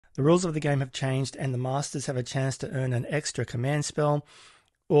The rules of the game have changed and the masters have a chance to earn an extra command spell.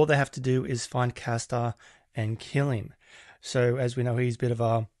 All they have to do is find Caster and kill him. So as we know, he's a bit of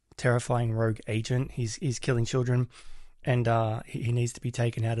a terrifying rogue agent. He's killing children, and he needs to be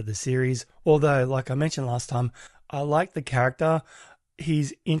taken out of the series. Although, like I mentioned last time, I like the character.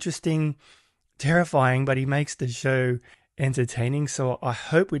 He's interesting, terrifying, but he makes the show entertaining. So I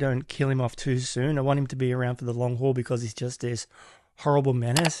hope we don't kill him off too soon. I want him to be around for the long haul because he's just this horrible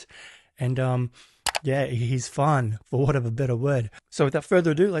menace. And yeah, he's fun, for want of a better word. So without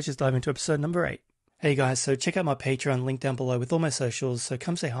further ado, let's just dive into episode number 8. Hey guys, so check out my Patreon, link down below with all my socials. So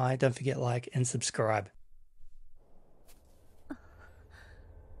come say hi, don't forget like and subscribe.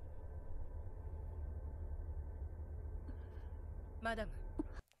 Madam.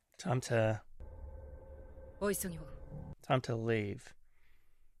 Time to leave.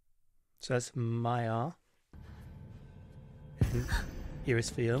 So that's Maya. And here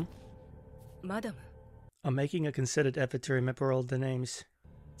is Phil. Madam. I'm making a concerted effort to remember all the names.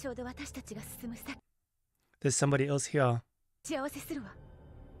 There's somebody else here.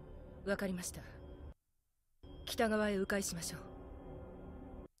 わかりました。北側へ迂回しましょう。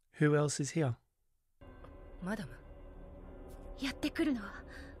 Who else is here? マダム。やってくるのは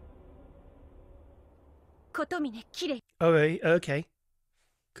琴峰キレイ。 Oh, okay.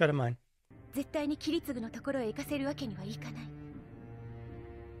 Got a mine. 絶対にキリツグのところへ行かせるわけにはいかない。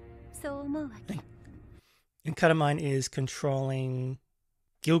そう思うわけ。 And Katamine is controlling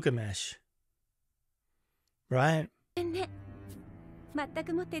Gilgamesh. Right? ね。全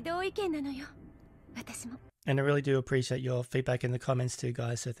くもって同意見なのよ。私も。 And I really do appreciate your feedback in the comments too,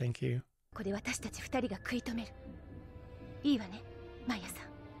 guys, so thank you. ここで私たち二人が食い止める。いいわね、マヤさん。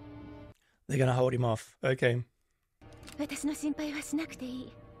 They're gonna hold him off. Okay. 私の心配はしなくてい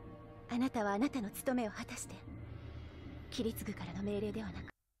い。あなたはあなたの務めを果たして。キリツグからの命令ではなく。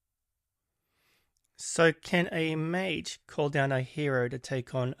 So can a mage call down a hero to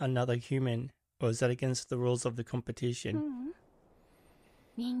take on another human? Or is that against the rules of the competition?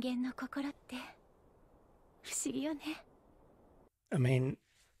 人間の心って不思議よね。 I mean,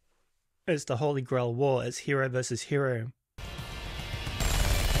 it's the Holy Grail war. It's hero versus hero.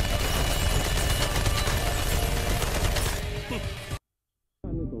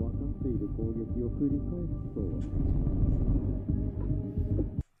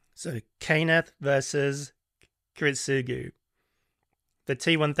 So Kaneth versus Kiritsugu. The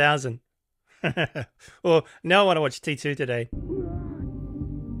T1000. Well, now I want to watch T2 today.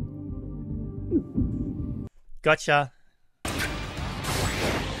 Gotcha.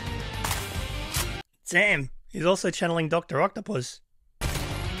 Damn, he's also channeling Dr. Octopus.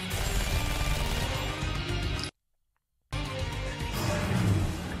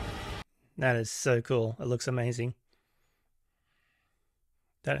 That is so cool. It looks amazing.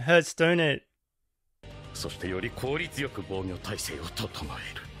 That hurts, don't it?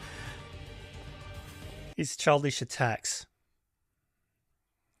 His childish attacks.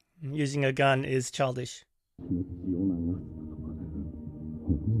 Using a gun is childish.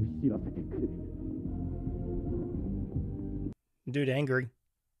 Dude angry.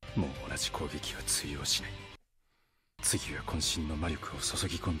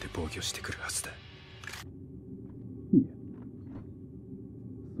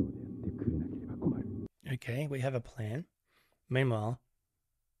 Okay, we have a plan. Meanwhile,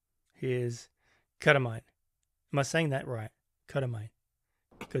 here's Katamine. Am I saying that right? Katamine.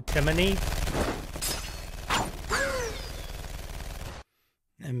 Kotemani.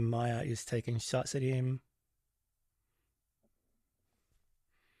 And Maya is taking shots at him.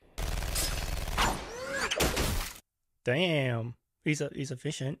 Damn, he's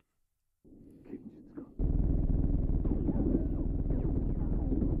efficient.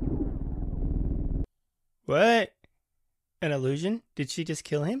 What? An illusion? Did she just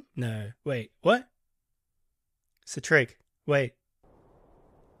kill him? No. Wait, what? It's a trick. Wait.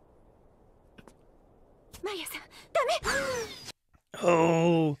 Maya-san, ダメ!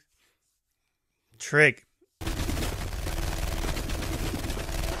 Oh. Trick.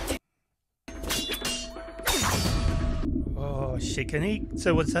 Oh shit, can he?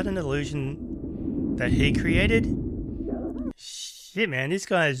 So was that an illusion that he created? Shit, man, this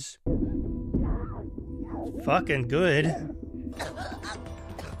guy's fucking good.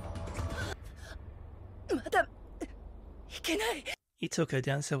 Madam, he took her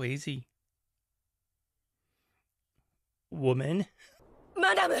down so easy. Woman?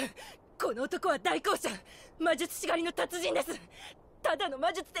 Madam, この男は大公者、魔術師狩りの達人です。ただの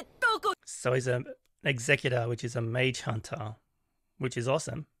魔術でどうこう。 So he's an executor, which is a mage hunter, which is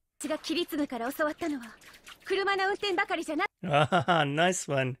awesome. 私が切り継ぐから教わったのは車の運転ばかりじゃな Ah,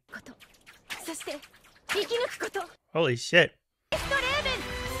 nice one. こと、そして生き抜くこと。 Holy shit. エストレー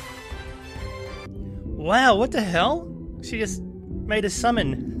ベン。 Wow, what the hell? She just made a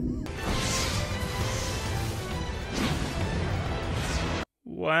summon.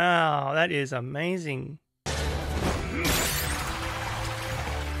 Wow, that is amazing.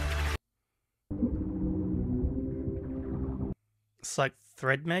 It's like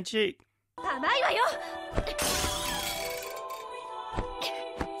thread magic. 甘いわよ。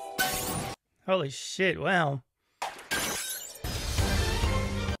 Holy shit, wow.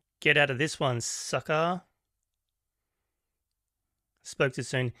 Get out of this one, sucker. Spoke too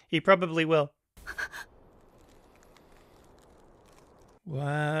soon. He probably will.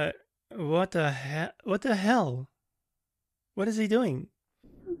 What? What the hell? What the hell? What is he doing?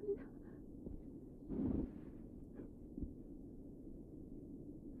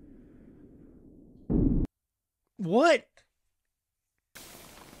 What?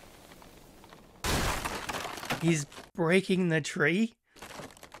 He's breaking the tree?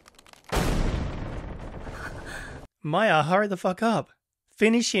 Maya, hurry the fuck up.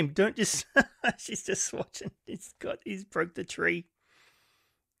 Finish him. Don't just... She's just watching. He's broke the tree.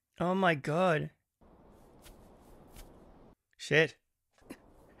 Oh my god. Shit.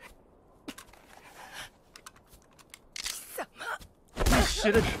 I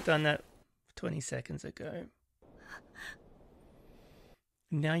should have done that 20 seconds ago.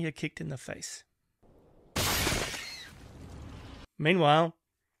 Now you're kicked in the face. Meanwhile,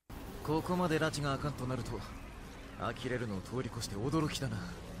 ここまで拉致があかんとなると呆れるのを通り越して驚きだな。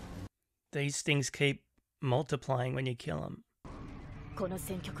 these things keep multiplying when you kill them. この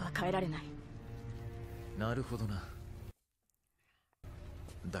戦局は変えられない。なるほどな。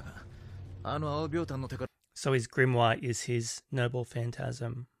だが、あの青病炭の手から。 So his grimoire is his noble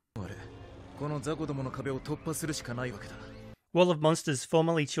phantasm. あれ、この雑魚どもの壁を突破するしかないわけだ。 Wall of monsters,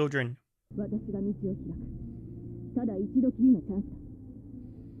 formerly children. 私が道を開く。ただ一度きりのチャンス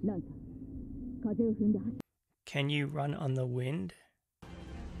だ。なんか風を踏んで走る。 Can you run on the wind?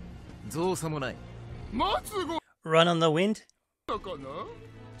 造作もない。 Run on the wind? かな。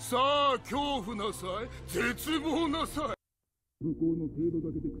さあ恐怖なさい、絶望なさい。向こうの程度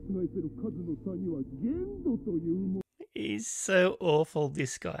だけで覆せる数の差には限度というも。 He's so awful,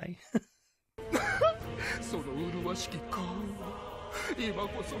 this guy. その麗しき顔を今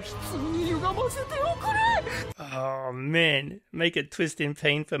こそ悲痛に歪ませておくれ。 Oh man, make it twist in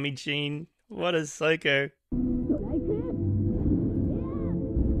pain for me, Gene. What a psycho.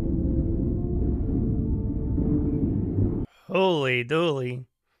 Holy dooly.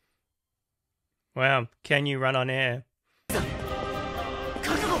 Wow, can you run on air?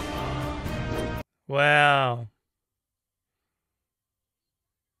 Wow.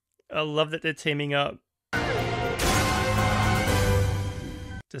 I love that they're teaming up.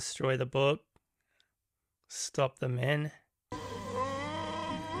 Destroy the book. Stop the men.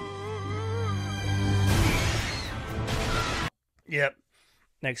 Yep.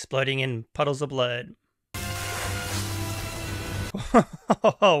 Exploding in puddles of blood.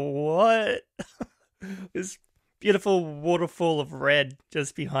 What? This beautiful waterfall of red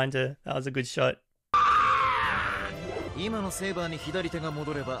just behind her. That was a good shot. 今のセーバーに左手が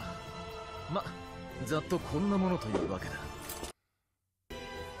戻れば、ま、ざっとこんなものというわけだ。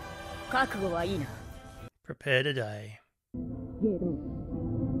覚悟はいいな。 Prepare to die. ゲロ。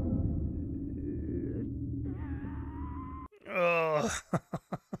 Oh.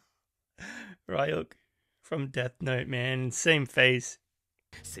 Ryuk from Death Note, man. Same face.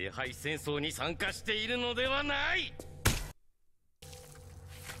 聖杯戦争に参加しているのではない。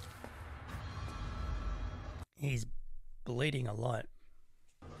 He's bleeding a lot.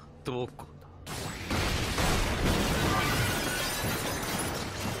 どこだ。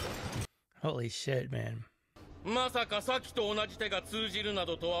 Holy shit, man. まさかさっきと同じ手が通じるな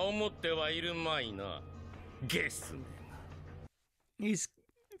どとは思ってはいるまいな。ゲスめ。 He's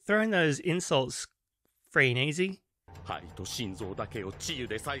throwing those insults free and easy. 針と心臓だけを治癒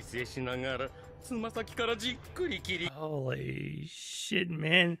で再生しながらつま先からじっくり切り。 Holy shit,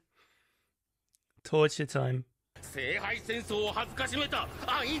 man. Torture time. 聖杯戦争を恥ずかしめた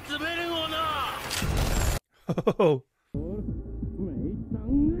アインツベルンをな。 Oh.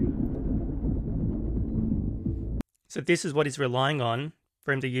 So this is what he's relying on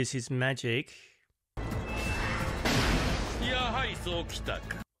for him to use his magic. やはりそうきた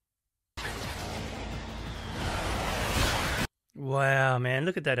か。 Wow, man,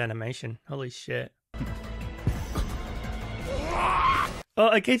 look at that animation. Holy shit. Oh,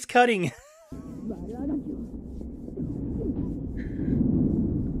 it keeps cutting.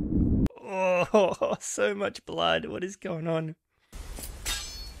 Oh, so much blood. What is going on?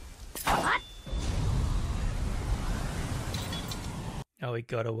 Oh, he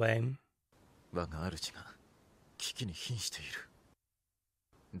got away. 我が主が危機に瀕している。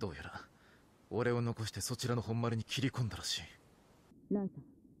どうやら俺を残してそちらの本丸に切り込んだらしい。ランさん、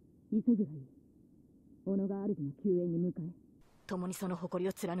急ぐがいい。小野が主の救援に向かえ。共にその誇り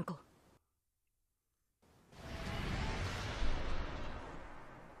を貫こう。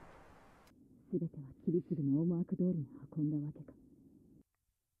すべてはキリツグの思惑通りに運んだわけか。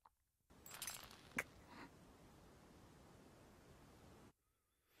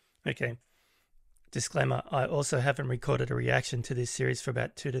Okay. Disclaimer, I also haven't recorded a reaction to this series for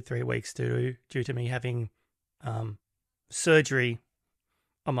about 2 to 3 weeks due to me having surgery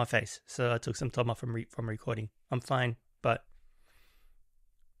on my face. So I took some time off from recording. I'm fine, but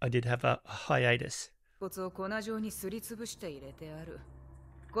I did have a hiatus. 骨を粉状にすりつぶして入れてある。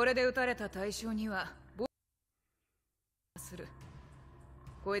これで撃たれた対象にはする。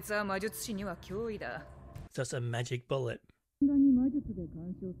こいつは魔術師には脅威だ。Just a magic bullet. に魔術で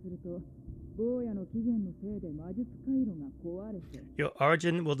干渉すると、坊やの起源のせいで魔術回路が壊れて。Your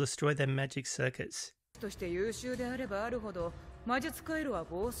origin will destroy their magic circuits. として優秀であればあるほど、魔術回路は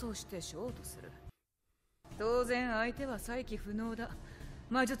暴走してショートする。当然相手は再起不能だ。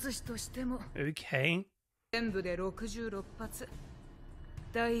魔術師としても。Okay. 全部で66発。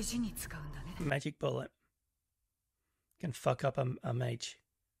大事に使うんだね。Magic bullet. Can fuck up a mage.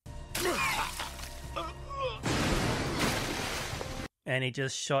 And he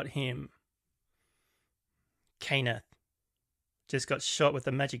just shot him. Kenneth just got shot with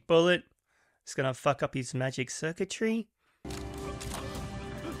a magic bullet. It's gonna fuck up his magic circuitry,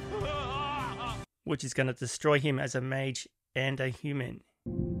 which is gonna destroy him as a mage and a human.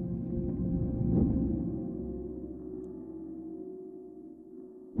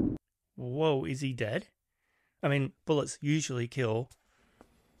 Whoa, is he dead? I mean, bullets usually kill.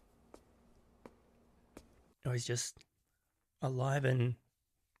 Oh, he's just alive and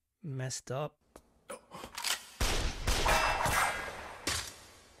messed up.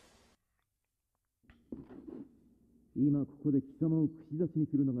 Now, ここで貴様を串刺しに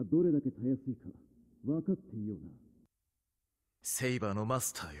するのがどれだけたやすいか分かっていような。セイバーのマ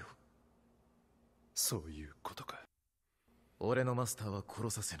スターよ。そういうことか。俺のマスターは殺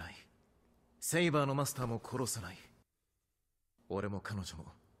させない。セイバーのマスターも殺さない。俺も彼女も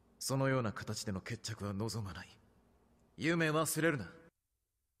そのような形での決着は望まない。夢忘れるな。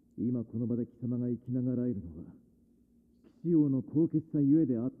今この場で貴様が生きながらえるのは騎士王の高潔さゆえ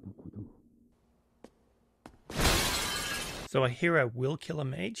であったことを。So a hero will kill a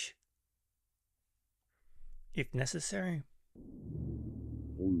mage if necessary.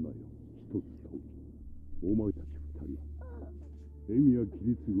 女よ、一つ問う。お前たち二人はエミやキ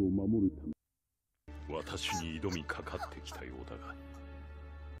リツグを守るため私に挑みかかってきたようだが、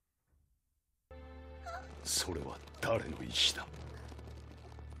それは誰の意志だ。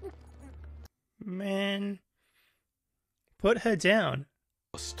 Man, put her down.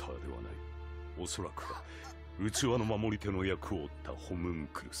 マスターではない。おそらくは器の守り手の役を負ったホムン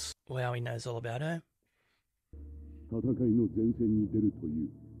クルス。 Wow, he knows all about her. 戦いの前線に出るという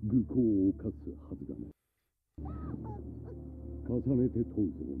愚行を犯すはずがない。重ねて問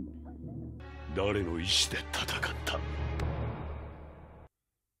うぞ女。誰の意志で戦った。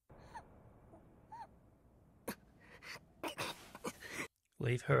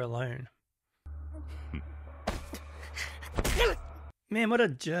 Leave her alone. Man, what a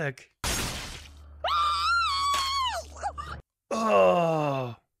jerk.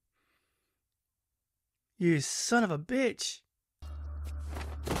 Oh, you son of a bitch.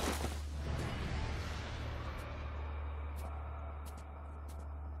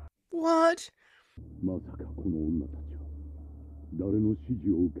 What? まさかこの女たちは誰の指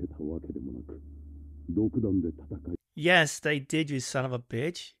示を受けたわけでもなく独断で戦い。 Yes, they did, you son of a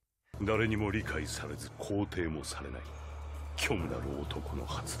bitch. 誰にも理解されず肯定もされない虚無なる男の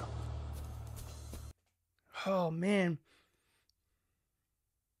はずだ。 Oh, man.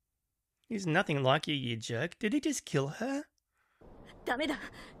 He's nothing like you, you jerk. Did he just kill her? ダメだ。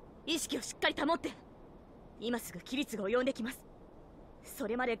意識をしっかり保って。今すぐキリツグを呼んできます。そ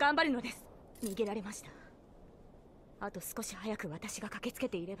れまで頑張るのです。逃げられました。あと少し早く私が駆けつけ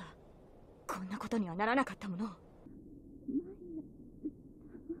ていればこんなことにはならなかったものを。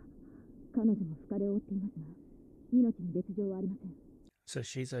彼女も疲れを負っていますが命に別状はありません。 So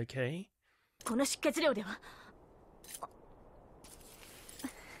she's okay? この出血量では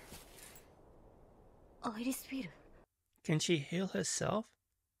アイリスフィール。 Can she heal herself?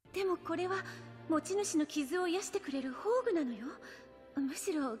 でもこれは持ち主の傷を癒してくれる宝具なのよ。む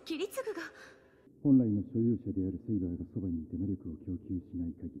しろキリツグが。本来の所有者であるセイバーがそばにいて魔力を供給しな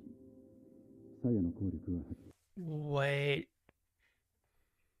い限り、サヤの効力は発揮。 Wait.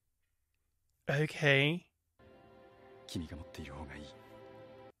 Okay. 君が持っている方がいい。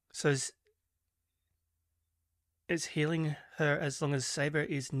 So is healing her as long as Saber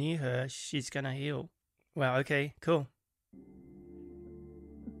is near her, she's gonna heal. Wow, okay, cool.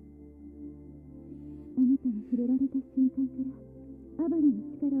 あなたに触れられた瞬間からアバロンの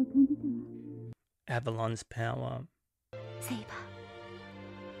力を感じたわ。 Avalon's power. セイバー。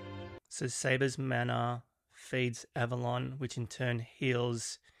 So Saber's mana feeds Avalon, which in turn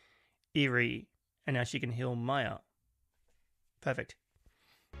heals Eerie, and now she can heal Maya. Perfect.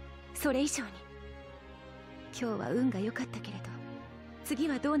 それ以上に今日は運が良かったけれど次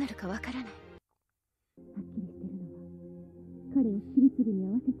はどうなるかわからない。はっきりしてるのは彼をキリツグに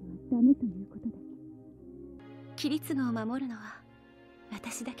合わせてはダメということだけ。キリツグを守るのは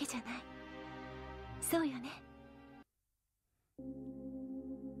私だけじゃない。そうよね。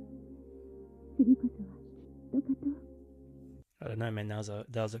次こそはきっと勝とう。 I don't know, man.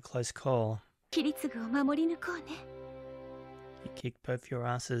 That was a close call. キリツグを守り抜こうね。 You kicked both your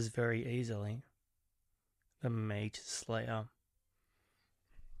asses very easily. The Mage Slayer.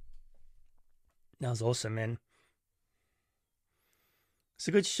 That was awesome, man. It's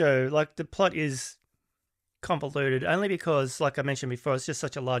a good show. Like, the plot is convoluted only because, like I mentioned before, it's just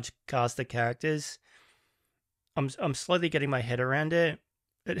such a large cast of characters. I'm slowly getting my head around it.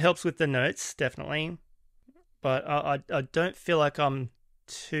 It helps with the notes, definitely. But I don't feel like I'm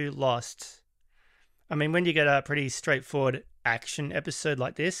too lost. I mean, when you get a pretty straightforward action episode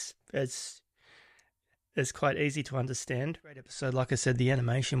like this, it's quite easy to understand. Great episode. Like I said, the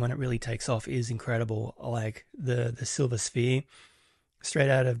animation when it really takes off is incredible. Like the Silver Sphere, straight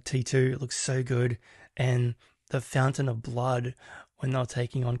out of T2, it looks so good. And the Fountain of Blood when they were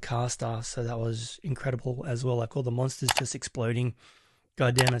taking on Castor, so that was incredible as well. Like all the monsters just exploding.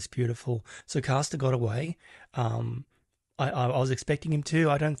 God damn, it's beautiful. So Castor got away. I was expecting him to.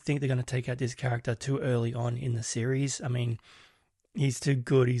 I don't think they're going to take out this character too early on in the series. I mean, he's too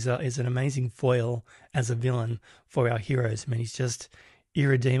good. He's an amazing foil as a villain for our heroes. I mean, he's just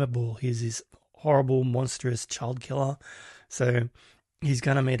irredeemable. He's this horrible, monstrous child killer. So he's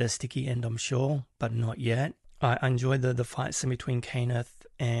going to meet a sticky end, I'm sure, but not yet. I enjoyed the fight scene between Kaneth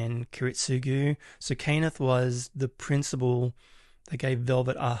and Kiritsugu. So Kaneth was the principal that gave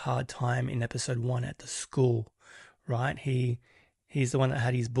Velvet a hard time in episode 1 at the school, right? He's the one that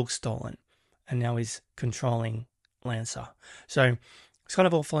had his book stolen, and now he's controlling Lancer. So it's kind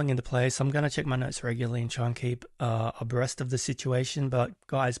of all falling into place. I'm going to check my notes regularly and try and keep abreast of the situation. But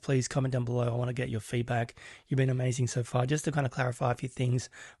guys, please comment down below. I want to get your feedback. You've been amazing so far. Just to kind of clarify a few things,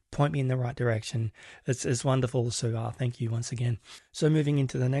 point me in the right direction. It's wonderful. So thank you once again. So moving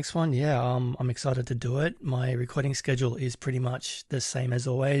into the next one, yeah, I'm excited to do it. My recording schedule is pretty much the same as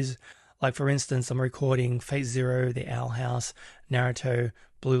always. Like for instance, I'm recording Fate Zero, The Owl House, Naruto,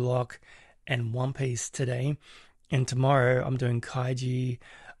 Blue Lock, and One Piece today. And tomorrow I'm doing Kaiji,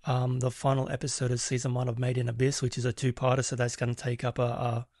 the final episode of Season 1 of Made in Abyss, which is a two-parter, so that's going to take up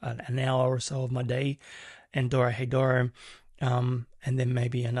an hour or so of my day. And Dora Hey Doro, and then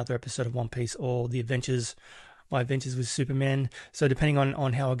maybe another episode of One Piece or my adventures with Superman. So depending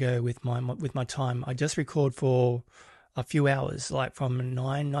on how I go with my time, I just record for a few hours, like from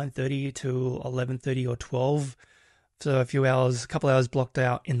 9:30 to 11:30 or 12. So a couple hours blocked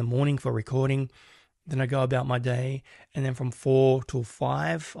out in the morning for recording. Then I go about my day, and then from 4 till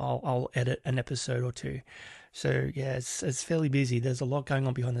 5, I'll edit an episode or two. So yeah, it's fairly busy. There's a lot going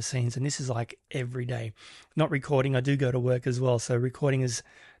on behind the scenes, and this is like every day. Not recording, I do go to work as well, so recording is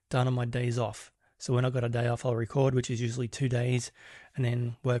done on my days off. So when I've got a day off, I'll record, which is usually 2 days, and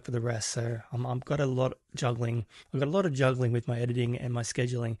then work for the rest. So I've got a lot of juggling. I've got a lot of juggling with my editing and my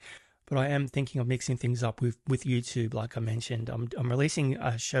scheduling. But I am thinking of mixing things up with YouTube, like I mentioned. I'm releasing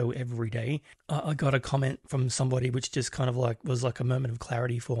a show every day. I got a comment from somebody which just kind of was like a moment of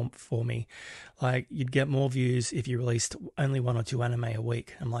clarity for me. Like, you'd get more views if you released only 1 or 2 anime a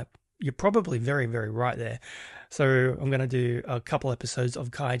week. I'm like, you're probably very, very right there. So I'm going to do a couple episodes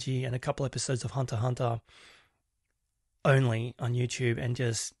of Kaiji and a couple episodes of Hunter x Hunter only on YouTube, and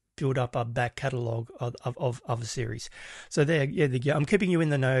just build up a back catalogue of a series. So there, yeah, I'm keeping you in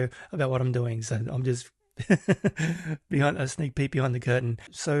the know about what I'm doing. So I'm just behind a sneak peek behind the curtain.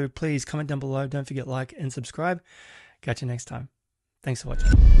 So please comment down below. Don't forget like and subscribe. Catch you next time. Thanks for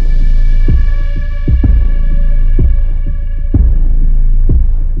watching.